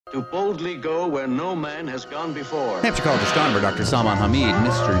to boldly go where no man has gone before. Hampshire College astronomer Dr. Salman Hameed,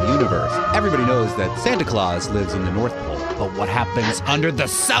 Mr. Universe. Everybody knows that Santa Claus lives in the North Pole, but what happens under the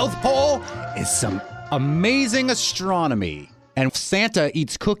South Pole is some amazing astronomy. And Santa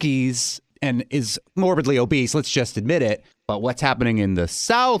eats cookies and is morbidly obese, let's just admit it. But what's happening in the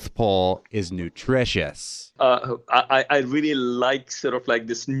South Pole is nutritious. I really like sort of like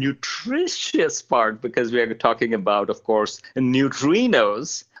this nutritious part because we are talking about, of course,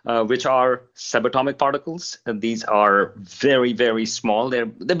 neutrinos, which are subatomic particles. And these are very, very small. They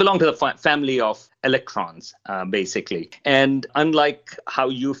belong to the family of electrons, basically. And unlike how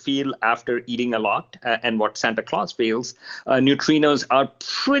you feel after eating a lot and what Santa Claus feels, neutrinos are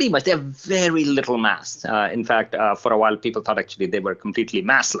pretty much, they have very little mass. In fact, for a while, people thought actually they were completely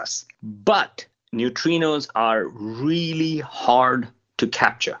massless. But neutrinos are really hard to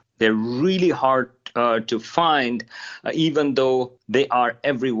capture. They're really hard to find, even though they are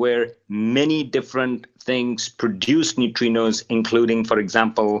everywhere. Many different things produce neutrinos, including, for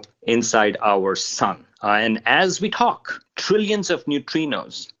example, inside our sun. And as we talk, trillions of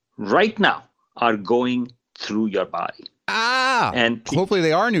neutrinos right now are going through your body. And hopefully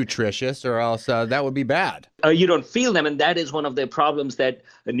they are nutritious, or else that would be bad. You don't feel them, and that is one of the problems, that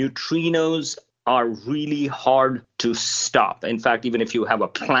neutrinos are really hard to stop. In fact, even if you have a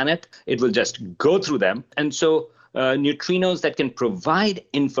planet, it will just go through them. And so neutrinos that can provide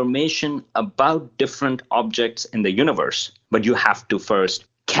information about different objects in the universe, but you have to first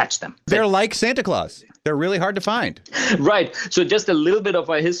catch them. They're like Santa Claus. They're really hard to find. Right. So just a little bit of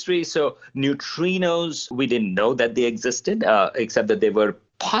our history. So neutrinos, we didn't know that they existed, except that they were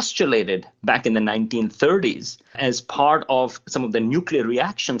postulated back in the 1930s as part of some of the nuclear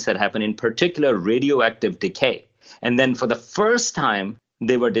reactions that happen, in particular radioactive decay. And then for the first time,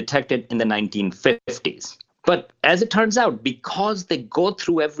 they were detected in the 1950s. But as it turns out, because they go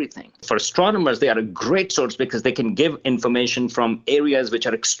through everything, for astronomers, they are a great source because they can give information from areas which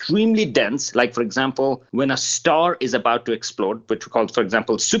are extremely dense. Like, for example, when a star is about to explode, which we call, for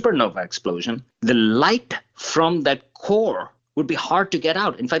example, supernova explosion, the light from that core would be hard to get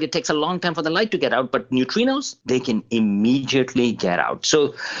out. In fact, it takes a long time for the light to get out, but neutrinos, they can immediately get out.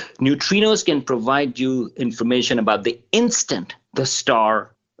 So neutrinos can provide you information about the instant the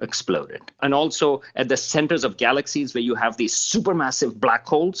star exploded. And also at the centers of galaxies where you have these supermassive black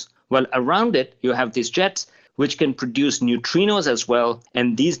holes, well, around it, you have these jets which can produce neutrinos as well.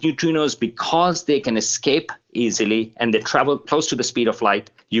 And these neutrinos, because they can escape easily and they travel close to the speed of light,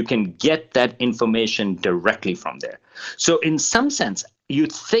 you can get that information directly from there. So in some sense, you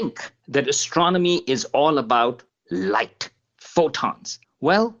think that astronomy is all about light, photons.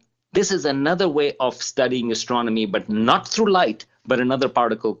 Well, this is another way of studying astronomy, but not through light, but another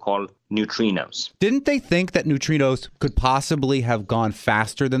particle called neutrinos. Didn't they think that neutrinos could possibly have gone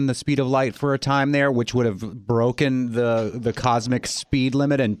faster than the speed of light for a time there, which would have broken the cosmic speed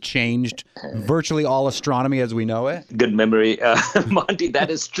limit and changed virtually all astronomy as we know it? Good memory, Monty. That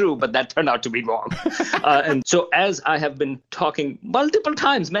is true, but that turned out to be wrong. And so as I have been mentioning multiple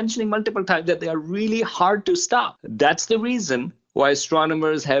times that they are really hard to stop. That's the reason why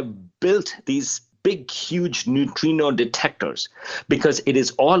astronomers have built these big, huge neutrino detectors, because it is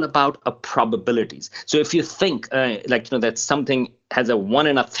all about probabilities. So if you think that something has a 1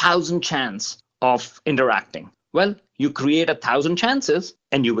 in 1,000 chance of interacting, well, you create 1,000 chances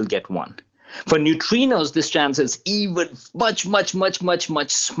and you will get one. For neutrinos, this chance is even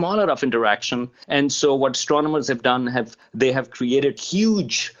much smaller of interaction. And so what astronomers have done, they have created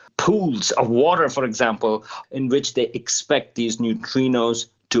huge pools of water, for example, in which they expect these neutrinos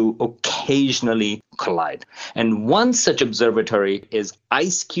to occasionally collide. And one such observatory is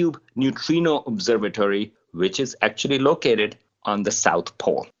IceCube Neutrino Observatory, which is actually located on the South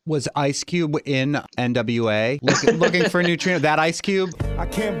Pole. Was IceCube in N.W.A. looking for neutrino? That IceCube? I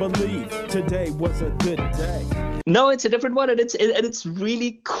can't believe today was a good day. No, it's a different one. And it's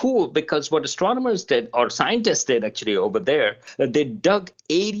really cool because what astronomers did, or scientists did actually over there, that they dug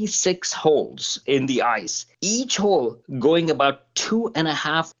 86 holes in the ice, each hole going about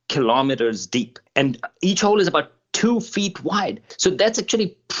 2.5 kilometers deep. And each hole is about 2 feet wide. So that's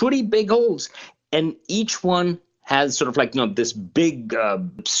actually pretty big holes. And each one has sort of this big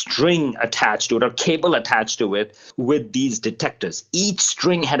string attached to it, or cable attached to it, with these detectors. Each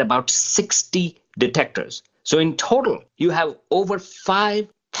string had about 60 detectors. So in total, you have over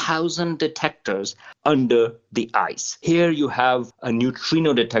 5,000 detectors under the ice. Here you have a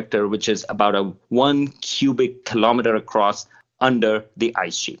neutrino detector, which is about 1 cubic kilometer across under the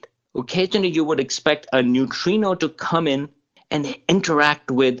ice sheet. Occasionally, you would expect a neutrino to come in and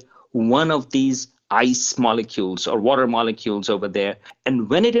interact with one of these ice molecules or water molecules over there. And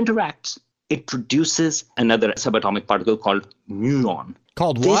when it interacts, it produces another subatomic particle called muon.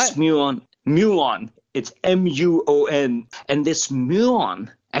 Called what? This muon, it's muon. And this muon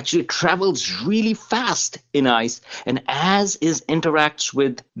actually travels really fast in ice. And as it interacts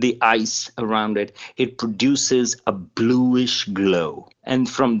with the ice around it, it produces a bluish glow. And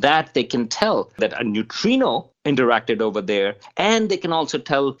from that, they can tell that a neutrino interacted over there. And they can also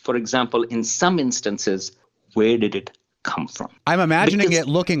tell, for example, in some instances, where did it come from? I'm imagining it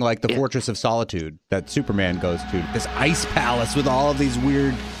looking like the Fortress of Solitude that Superman goes to. This ice palace with all of these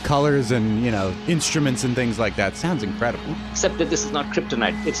weird colors and, instruments and things like that. Sounds incredible. Except that this is not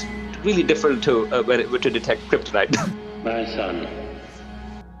kryptonite. It's really difficult to detect kryptonite. My son,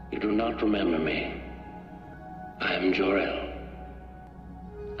 you do not remember me. I am Jor-El.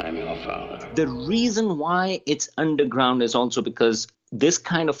 I'm your father. The reason why it's underground is also because this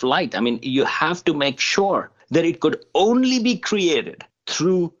kind of light, you have to make sure that it could only be created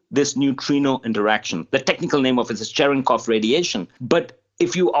through this neutrino interaction. The technical name of it is Cherenkov radiation. But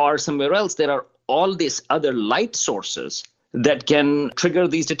if you are somewhere else, there are all these other light sources that can trigger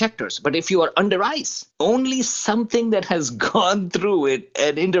these detectors. But if you are under ice, only something that has gone through it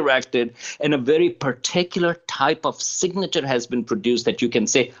and interacted, and a very particular type of signature has been produced that you can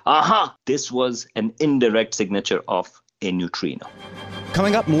say, aha, this was an indirect signature of a neutrino.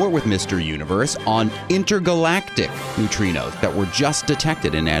 Coming up, more with Mr. Universe on intergalactic neutrinos that were just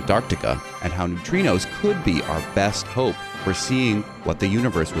detected in Antarctica and how neutrinos could be our best hope for seeing what the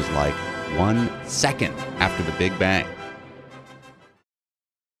universe was like 1 second after the Big Bang.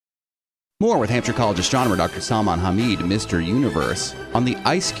 More with Hampshire College astronomer Dr. Salman Hameed, Mr. Universe, on the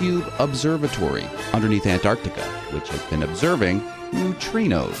IceCube Observatory underneath Antarctica, which has been observing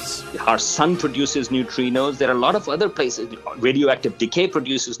neutrinos. Our sun produces neutrinos. There are a lot of other places. Radioactive decay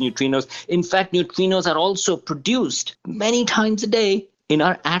produces neutrinos. In fact, neutrinos are also produced many times a day in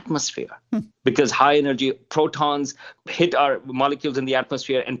our atmosphere because high energy protons hit our molecules in the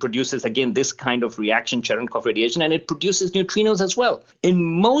atmosphere and produces, again, this kind of reaction, Cherenkov radiation, and it produces neutrinos as well. In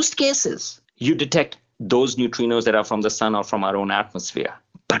most cases, you detect those neutrinos that are from the sun or from our own atmosphere.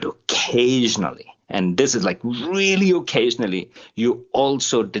 But occasionally, and this is like really occasionally, you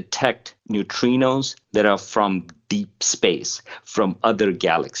also detect neutrinos that are from deep space, from other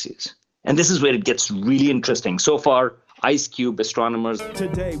galaxies. And this is where it gets really interesting. So far, IceCube astronomers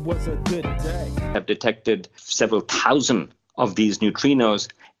Today was a good day. have detected several thousand of these neutrinos.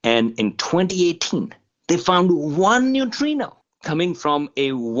 And in 2018, they found one neutrino coming from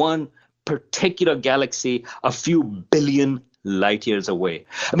one particular galaxy a few billion light years away.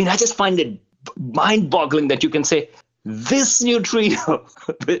 I just find it mind-boggling that you can say, this neutrino,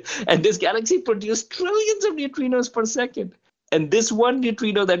 and this galaxy produced trillions of neutrinos per second. And this one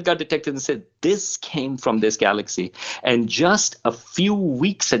neutrino that got detected and said, this came from this galaxy. And just a few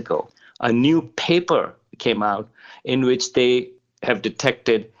weeks ago, a new paper came out in which they have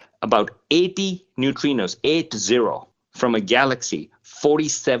detected about 80 neutrinos, 80, from a galaxy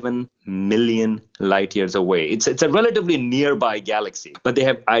 47 million light years away. It's a relatively nearby galaxy, but they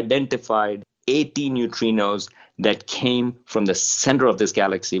have identified 80 neutrinos that came from the center of this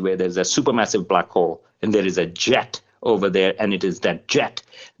galaxy where there's a supermassive black hole and there is a jet over there, and it is that jet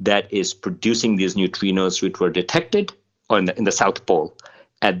that is producing these neutrinos which were detected in the South Pole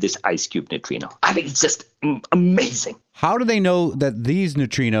at this IceCube neutrino. I think it's just amazing. How do they know that these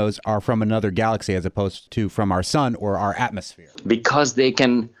neutrinos are from another galaxy as opposed to from our sun or our atmosphere? Because they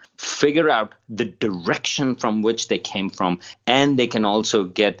can figure out the direction from which they came from, and they can also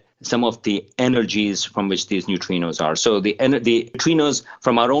get some of the energies from which these neutrinos are. So the neutrinos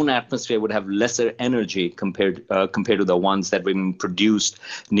from our own atmosphere would have lesser energy compared to the ones that were being produced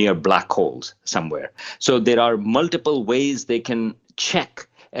near black holes somewhere. So there are multiple ways they can check,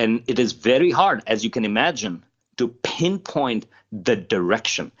 and it is very hard, as you can imagine, to pinpoint the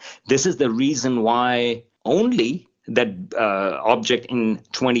direction. This is the reason why only that object in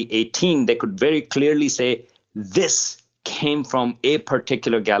 2018, they could very clearly say this came from a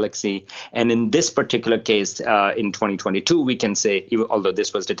particular galaxy. And in this particular case, in 2022, we can say, although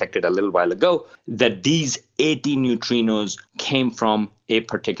this was detected a little while ago, that these 80 neutrinos came from a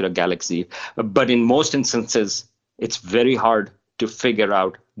particular galaxy. But in most instances, it's very hard to figure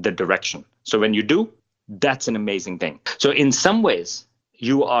out the direction. So when you do, that's an amazing thing. So in some ways,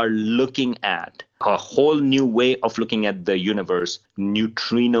 you are looking at a whole new way of looking at the universe,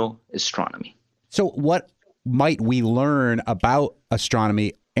 neutrino astronomy. So what might we learn about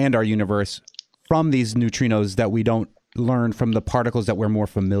astronomy and our universe from these neutrinos that we don't learn from the particles that we're more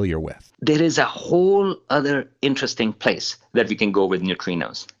familiar with? There is a whole other interesting place that we can go with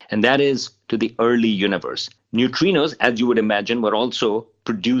neutrinos. and that is to the early universe. Neutrinos, as you would imagine, were also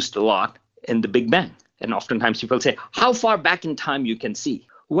produced a lot in the Big Bang. And oftentimes people say, how far back in time you can see?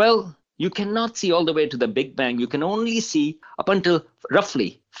 Well, you cannot see all the way to the Big Bang. You can only see up until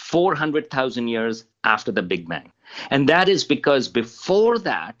roughly 400,000 years after the Big Bang. And that is because before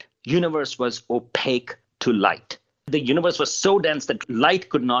that, universe was opaque to light. The universe was so dense that light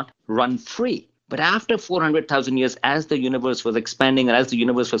could not run free. But after 400,000 years, as the universe was expanding and as the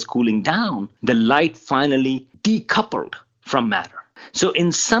universe was cooling down, the light finally decoupled from matter. So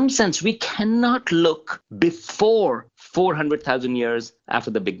in some sense, we cannot look before 400,000 years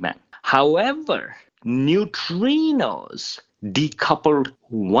after the Big Bang. However, neutrinos decoupled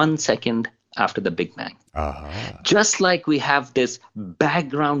 1 second after the Big Bang. Just like we have this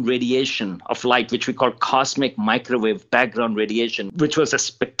background radiation of light, which we call cosmic microwave background radiation, which was a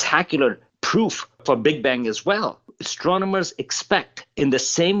spectacular proof for Big Bang as well. Astronomers expect in the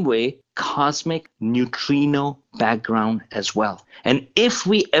same way cosmic neutrino background as well. And if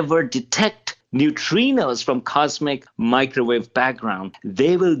we ever detect neutrinos from cosmic microwave background,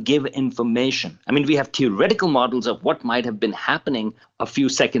 they will give information. I mean, we have theoretical models of what might have been happening a few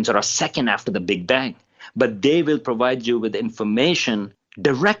seconds or a second after the Big Bang, but they will provide you with information,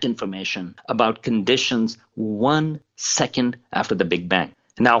 direct information about conditions 1 second after the Big Bang.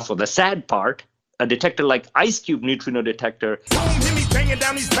 Now, for the sad part, a detector like IceCube neutrino detector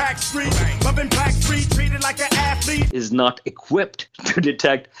is not equipped to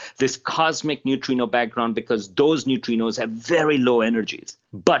detect this cosmic neutrino background because those neutrinos have very low energies.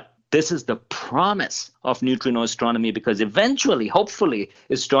 But this is the promise of neutrino astronomy, because eventually, hopefully,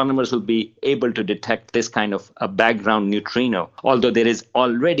 astronomers will be able to detect this kind of a background neutrino, although there is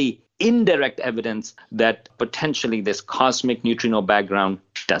already indirect evidence that potentially this cosmic neutrino background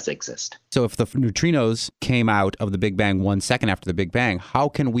does exist. So if the neutrinos came out of the Big Bang 1 second after the Big Bang, how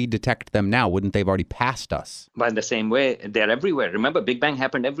can we detect them now? Wouldn't they've already passed us? By the same way, they're everywhere. Remember, Big Bang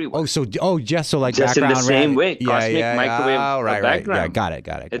happened everywhere. So like just in background, the same way, cosmic microwave right, background. Yeah,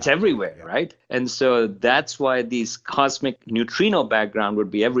 got it. It's everywhere, right? And so that's why these cosmic neutrino background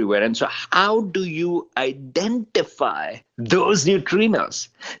would be everywhere. And so how do you identify those neutrinos?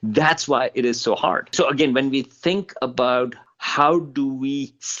 That's why it is so hard. So again, when we think about how do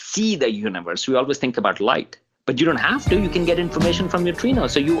we see the universe, we always think about light. But you don't have to. You can get information from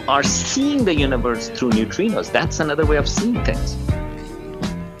neutrinos. So you are seeing the universe through neutrinos. That's another way of seeing things.